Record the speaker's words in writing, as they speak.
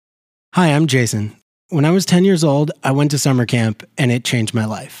Hi, I'm Jason. When I was 10 years old, I went to summer camp and it changed my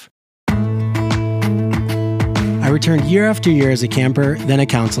life. I returned year after year as a camper, then a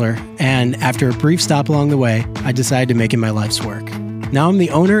counselor, and after a brief stop along the way, I decided to make it my life's work. Now I'm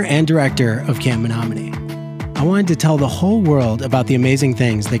the owner and director of Camp Menominee. I wanted to tell the whole world about the amazing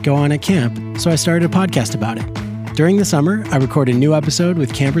things that go on at camp, so I started a podcast about it. During the summer, I record a new episode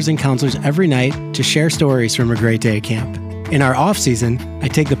with campers and counselors every night to share stories from a great day at camp. In our off-season, I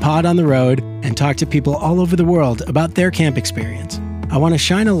take the pod on the road and talk to people all over the world about their camp experience. I want to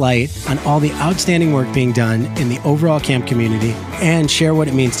shine a light on all the outstanding work being done in the overall camp community and share what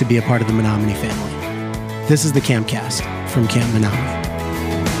it means to be a part of the Menominee family. This is the Campcast from Camp Menominee.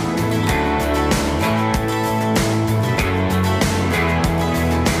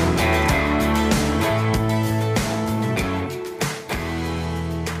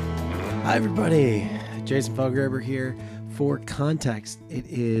 Hi, everybody. Jason Felgraber here. For context, it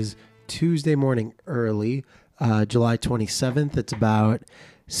is Tuesday morning early, July 27th. It's about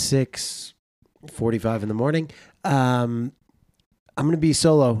 6:45 in the morning. I'm going to be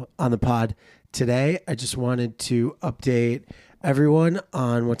solo on the pod today. I just wanted to update everyone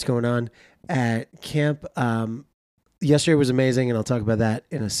on what's going on at camp. Yesterday was amazing, and I'll talk about that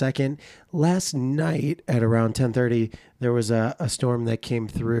in a second. Last night at around 10:30, there was a storm that came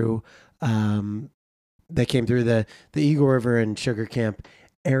through the Eagle River and Sugar Camp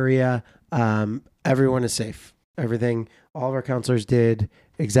area. Everyone is safe. All of our counselors did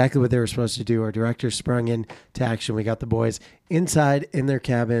exactly what they were supposed to do. Our directors sprung into action. We got the boys inside in their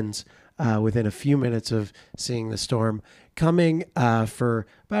cabins within a few minutes of seeing the storm coming for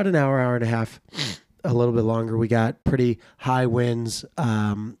about an hour and a half, a little bit longer. We got pretty high winds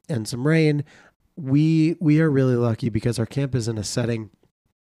and some rain. We are really lucky because our camp is in a setting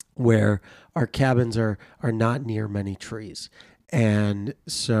where our cabins are not near many trees. And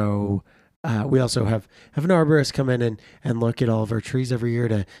so we also have an arborist come in and look at all of our trees every year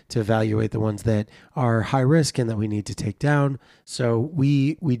to evaluate the ones that are high risk and that we need to take down. So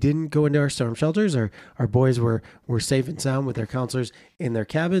we didn't go into our storm shelters. Our boys were safe and sound with their counselors in their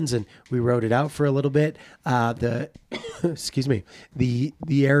cabins, and we rode it out for a little bit. Excuse me, the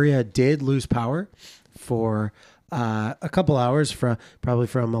area did lose power for a couple hours, probably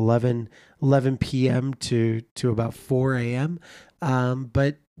from 11 p.m. to about 4 a.m.,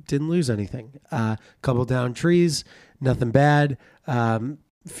 but didn't lose anything. Couple down trees, nothing bad.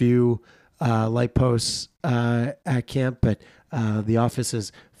 Few light posts at camp, but the office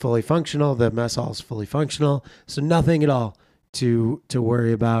is fully functional. The mess hall is fully functional, so nothing at all to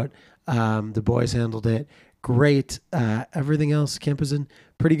worry about. The boys handled it great. Everything else, camp is in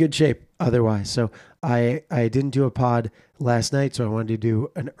pretty good shape otherwise. So I didn't do a pod last night, so I wanted to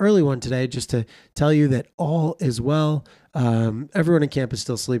do an early one today just to tell you that all is well. Everyone in camp is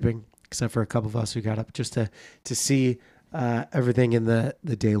still sleeping, except for a couple of us who got up just to see everything in the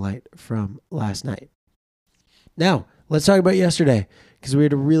daylight from last night. Now, let's talk about yesterday, because we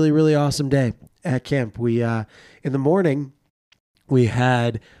had a really, really awesome day at camp. We in the morning, we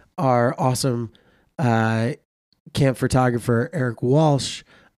had our awesome camp photographer, Eric Walsh,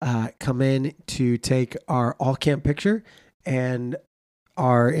 come in to take our all camp picture and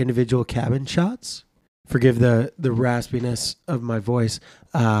our individual cabin shots. Forgive the raspiness of my voice.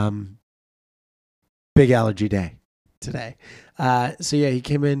 Big allergy day today. So yeah, he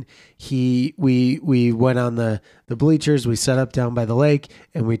came in, we went on the bleachers, we set up down by the lake,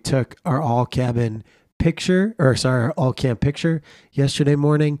 and we took our all camp picture yesterday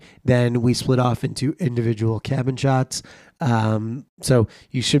morning. Then we split off into individual cabin shots. So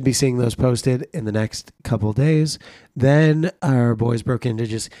you should be seeing those posted in the next couple of days. Then our boys broke into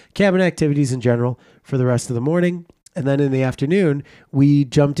just cabin activities in general for the rest of the morning. And then in the afternoon, we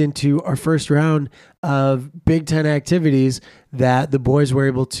jumped into our first round of Big Ten activities that the boys were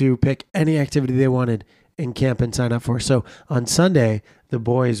able to pick any activity they wanted in camp and sign up for. So on Sunday, the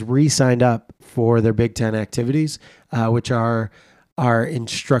boys re-signed up for their Big Ten activities, which are our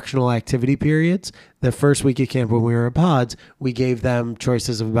instructional activity periods. The first week of camp when we were at pods, we gave them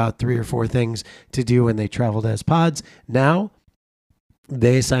choices of about 3 or 4 things to do when they traveled as pods. Now,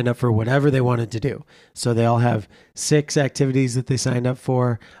 they signed up for whatever they wanted to do. So they all have 6 activities that they signed up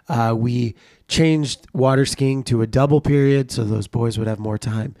for. We changed water skiing to a double period so those boys would have more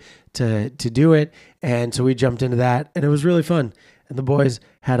time to do it. And so we jumped into that, and it was really fun. And the boys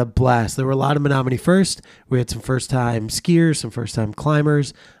had a blast. There were a lot of Menominee first. We had some first-time skiers, some first-time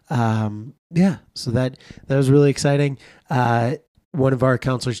climbers. So that was really exciting. One of our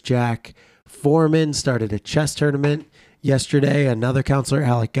counselors, Jack Foreman, started a chess tournament yesterday, another counselor,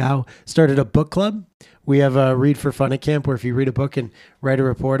 Alec Gow, started a book club. We have a Read for Fun at camp where if you read a book and write a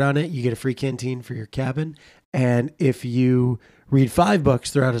report on it, you get a free canteen for your cabin. And if you read 5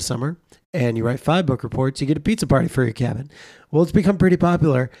 books throughout a summer and you write 5 book reports, you get a pizza party for your cabin. Well, it's become pretty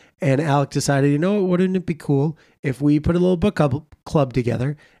popular. And Alec decided, wouldn't it be cool if we put a little book club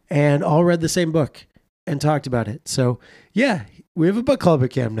together and all read the same book and talked about it? So yeah, we have a book club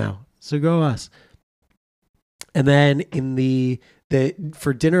at camp now. So go us. And then in the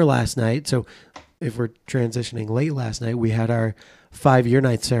for dinner last night, so if we're transitioning late last night, we had our 5-year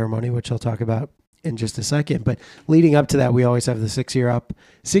night ceremony, which I'll talk about in just a second. But leading up to that, we always have the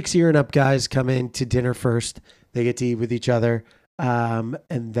 6-year and up guys come in to dinner first. They get to eat with each other. And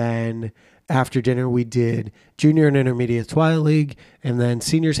then after dinner, we did junior and intermediate Twilight League. And then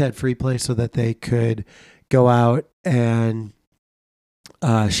seniors had free play so that they could go out and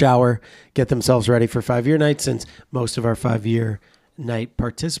shower, get themselves ready for 5-year night, since most of our 5-year night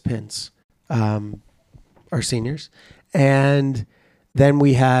participants are seniors. And then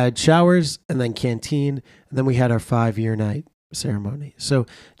we had showers and then canteen, and then we had our 5-year night ceremony. So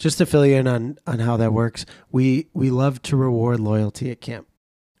just to fill you in on how that works, we love to reward loyalty at camp.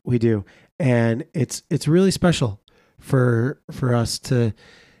 We do. And it's really special for us to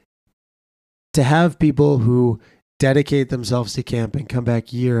have people who dedicate themselves to camp and come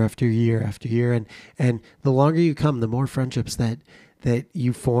back year after year after year. And the longer you come, the more friendships that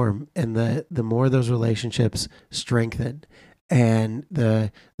you form, and the more those relationships strengthen, and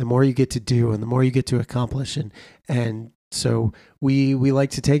the more you get to do and the more you get to accomplish. And so we like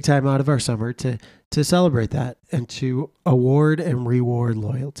to take time out of our summer to celebrate that and to award and reward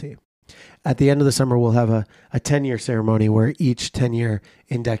loyalty. At the end of the summer, we'll have a 10-year ceremony where each 10-year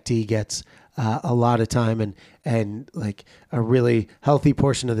inductee gets a lot of time and like a really healthy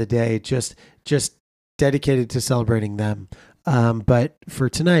portion of the day just dedicated to celebrating them. But for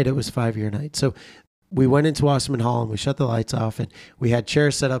tonight, it was 5-year night. So we went into Wasserman Hall and we shut the lights off, and we had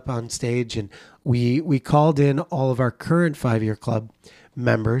chairs set up on stage, and we called in all of our current 5-year club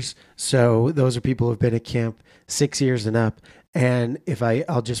members. So those are people who've been at camp 6 years and up. And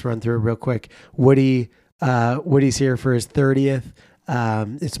I'll just run through it real quick. Woody's here for his 30th.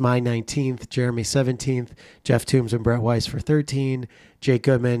 It's my 19th, Jeremy 17th, Jeff Toombs and Brett Weiss for 13, Jake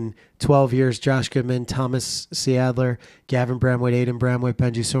Goodman, 12 years, Josh Goodman, Thomas C. Adler, Gavin Bramwood, Aiden Bramwood,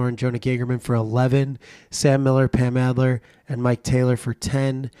 Benji Soren, Jonah Gagerman for 11, Sam Miller, Pam Adler, and Mike Taylor for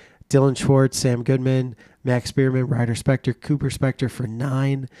 10, Dylan Schwartz, Sam Goodman, Max Spearman, Ryder Spector, Cooper Spector for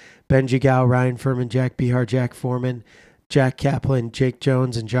 9, Benji Gow, Ryan Furman, Jack Behar, Jack Foreman, Jack Kaplan, Jake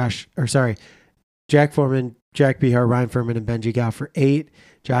Jones, and Jack Foreman, Jack Behar, Ryan Furman, and Benji Gow for 8,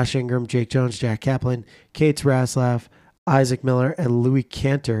 Josh Ingram, Jake Jones, Jack Kaplan, Kate Raslav, Isaac Miller, and Louis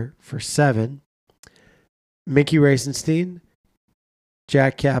Cantor for 7, Mickey Racenstein,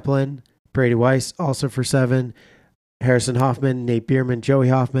 Jack Kaplan, Brady Weiss, also for 7, Harrison Hoffman, Nate Bierman, Joey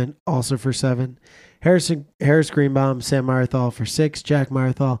Hoffman, also for 7, Harris Greenbaum, Sam Marathal for 6, Jack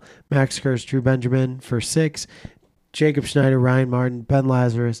Marathal, Max Kurz, Drew Benjamin for 6, Jacob Schneider, Ryan Martin, Ben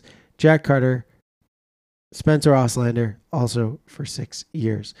Lazarus, Jack Carter, Spencer Oslander, also for 6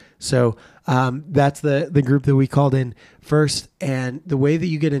 years. So that's the group that we called in first. And the way that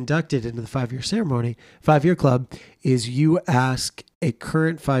you get inducted into the 5-year ceremony, 5-year club, is you ask a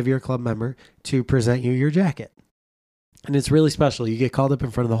current 5-year club member to present you your jacket. And it's really special. You get called up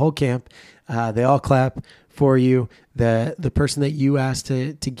in front of the whole camp. They all clap for you. The person that you asked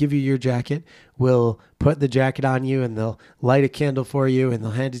to give you your jacket will put the jacket on you, and they'll light a candle for you, and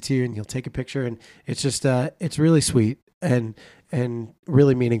they'll hand it to you, and you'll take a picture. And it's just it's really sweet and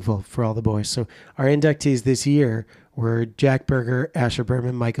really meaningful for all the boys. So our inductees this year were Jack Berger, Asher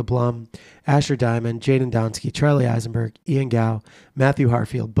Berman, Micah Blum, Asher Diamond, Jaden Donsky, Charlie Eisenberg, Ian Gow, Matthew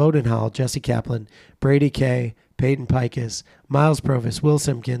Harfield, Bowden Howell, Jesse Kaplan, Brady Kay, Peyton Pikus, Miles Provis, Will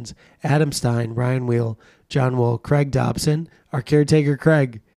Simpkins, Adam Stein, Ryan Wheel, John Wool, Craig Dobson, our caretaker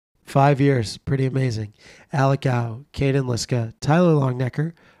Craig, 5 years, pretty amazing, Alec Gow, Caden Liska, Tyler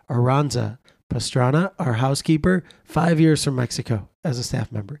Longnecker, Aranza Pastrana, our housekeeper, 5 years from Mexico as a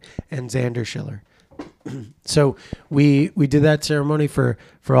staff member, and Xander Schiller. So we did that ceremony for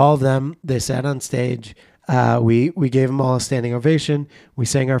all of them. They sat on stage. We gave them all a standing ovation. We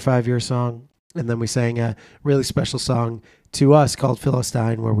sang our 5-year song. And then we sang a really special song to us called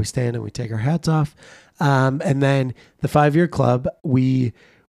Philistine, where we stand and we take our hats off. And then the 5-year club,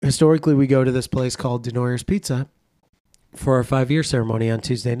 historically we go to this place called Denoyer's Pizza for our 5-year ceremony on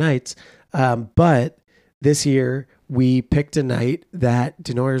Tuesday nights. But this year we picked a night that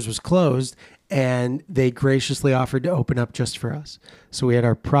Denoyer's was closed, and they graciously offered to open up just for us. So we had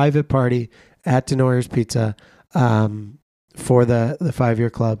our private party at Denoyer's Pizza for the 5-year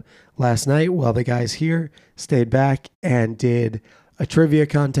club last night, while the guys here stayed back and did a trivia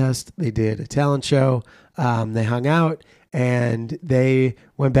contest. They did a talent show. They hung out, and they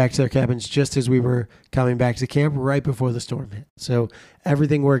went back to their cabins just as we were coming back to camp right before the storm hit. So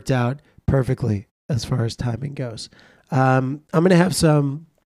everything worked out perfectly as far as timing goes. I'm going to have some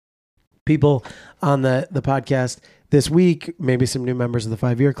people on the podcast this week, maybe some new members of the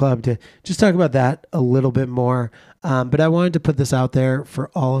 5-year club, to just talk about that a little bit more. But I wanted to put this out there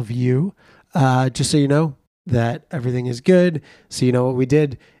for all of you, just so you know that everything is good. So you know what we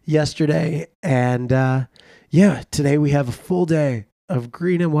did yesterday. And today we have a full day of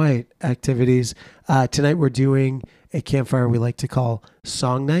green and white activities. Tonight we're doing a campfire we like to call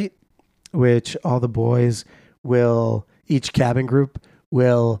Song Night, which all the boys will, each cabin group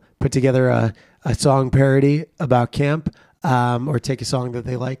will put together a song parody about camp, or take a song that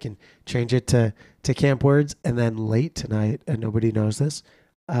they like and change it to camp words. And then late tonight, and nobody knows this,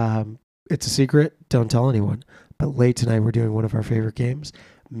 it's a secret, don't tell anyone, but late tonight we're doing one of our favorite games,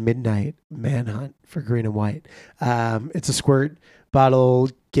 Midnight Manhunt for green and white. It's a squirt bottle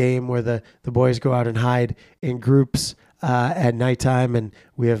game where the boys go out and hide in groups at nighttime, and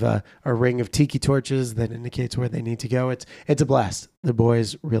we have a ring of tiki torches that indicates where they need to go. It's a blast. The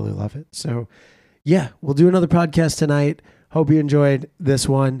boys really love it. So yeah, we'll do another podcast tonight. Hope you enjoyed this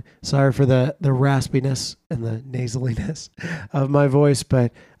one. Sorry for the raspiness and the nasaliness of my voice,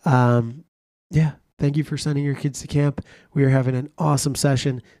 but thank you for sending your kids to camp. We are having an awesome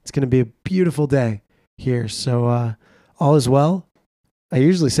session. It's going to be a beautiful day here. So all is well. I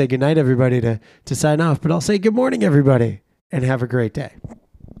usually say goodnight, everybody, to sign off, but I'll say good morning, everybody, and have a great day.